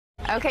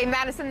Okay,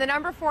 Madison, the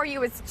number for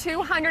you is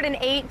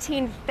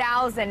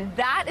 218,000.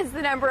 That is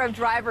the number of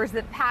drivers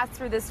that pass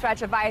through this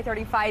stretch of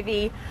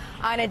I-35E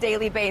on a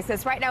daily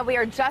basis. Right now, we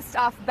are just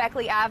off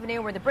Beckley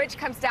Avenue, where the bridge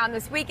comes down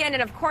this weekend,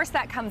 and of course,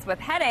 that comes with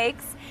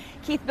headaches.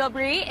 Keith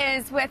Bilbrey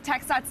is with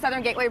TxDOT's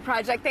Southern Gateway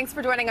Project. Thanks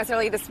for joining us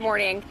early this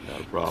morning.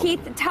 No problem.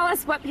 Keith, tell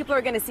us what people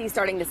are going to see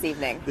starting this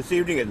evening. This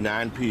evening at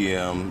 9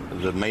 p.m.,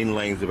 the main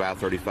lanes of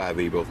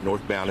I-35E, both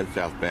northbound and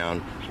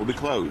southbound, will be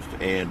closed,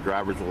 and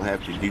drivers will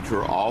have to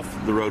detour off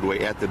the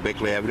roadway at the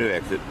Beckley Avenue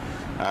exit.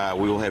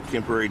 We will have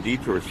temporary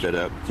detours set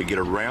up to get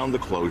around the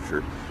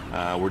closure.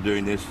 We're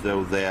doing this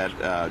so that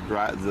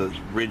the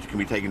bridge can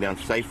be taken down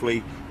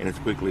safely and as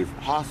quickly as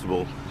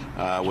possible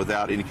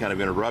without any kind of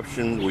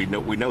interruption. We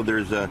know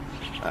there's going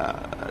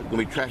to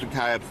be traffic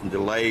tie-ups and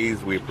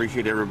delays. We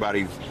appreciate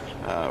everybody's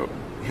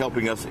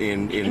helping us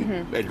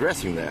in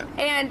addressing that.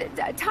 And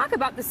talk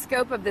about the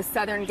scope of the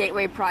Southern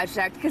Gateway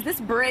Project, because this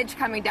bridge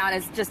coming down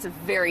is just a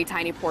very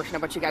tiny portion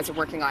of what you guys are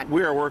working on.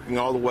 We are working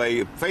all the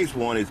way. Phase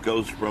one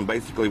goes from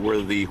basically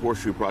where the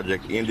Horseshoe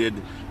Project ended,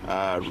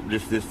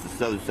 just the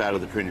southern side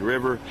of the Trinity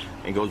River,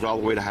 and goes all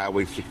the way to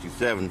Highway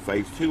 67.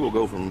 Phase two will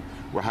go from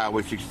where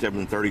Highway 67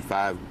 and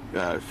 35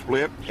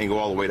 split and go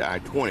all the way to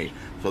I-20.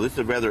 So this is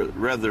a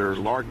rather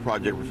large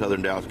project for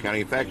Southern Dallas County.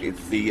 In fact,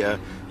 it's the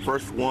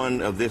first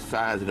one of this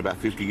size in about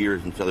 50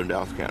 years in Southern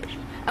Dallas County.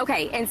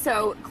 Okay, and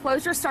so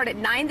closures start at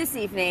 9 this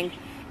evening.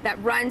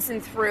 That runs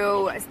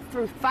through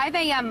 5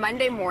 a.m.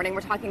 Monday morning.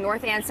 We're talking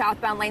north and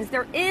southbound lanes.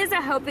 There is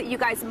a hope that you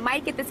guys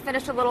might get this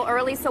finished a little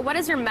early. So what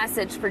is your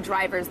message for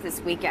drivers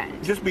this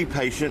weekend? Just be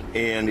patient,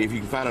 and if you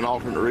can find an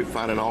alternate route,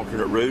 find an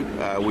alternate route.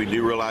 We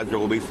do realize there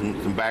will be some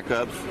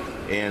backups,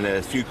 and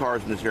as few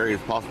cars in this area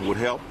as possible would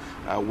help.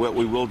 What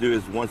we will do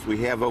is, once we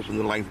have opened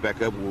the lanes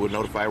back up, we will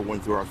notify everyone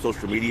through our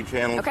social media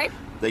channels. Okay.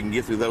 They can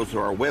get through those to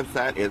our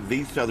website at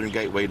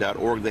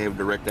thesoutherngateway.org. They have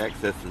direct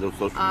access to those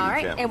social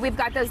media channels. And we've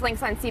got those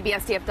links on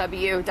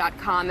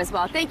cbsdfw.com as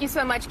well. Thank you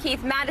so much,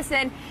 Keith.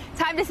 Madison,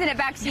 time to send it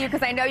back to you,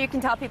 because I know you can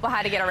tell people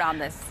how to get around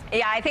this.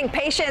 Yeah, I think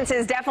patience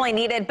is definitely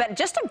needed, but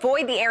just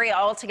avoid the area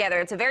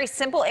altogether. It's a very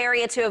simple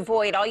area to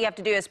avoid. All you have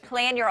to do is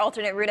plan your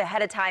alternate route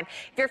ahead of time.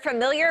 If you're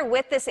familiar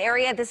with this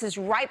area, this is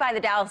right by the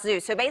Dallas Zoo.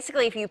 So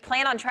basically, if you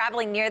plan on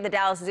traveling near the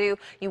Dallas Zoo,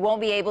 you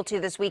won't be able to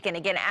this weekend.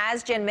 Again,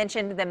 as Jen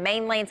mentioned, the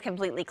main lane's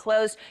completely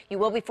closed. You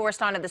will be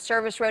forced onto the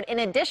service road. In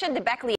addition to Beckley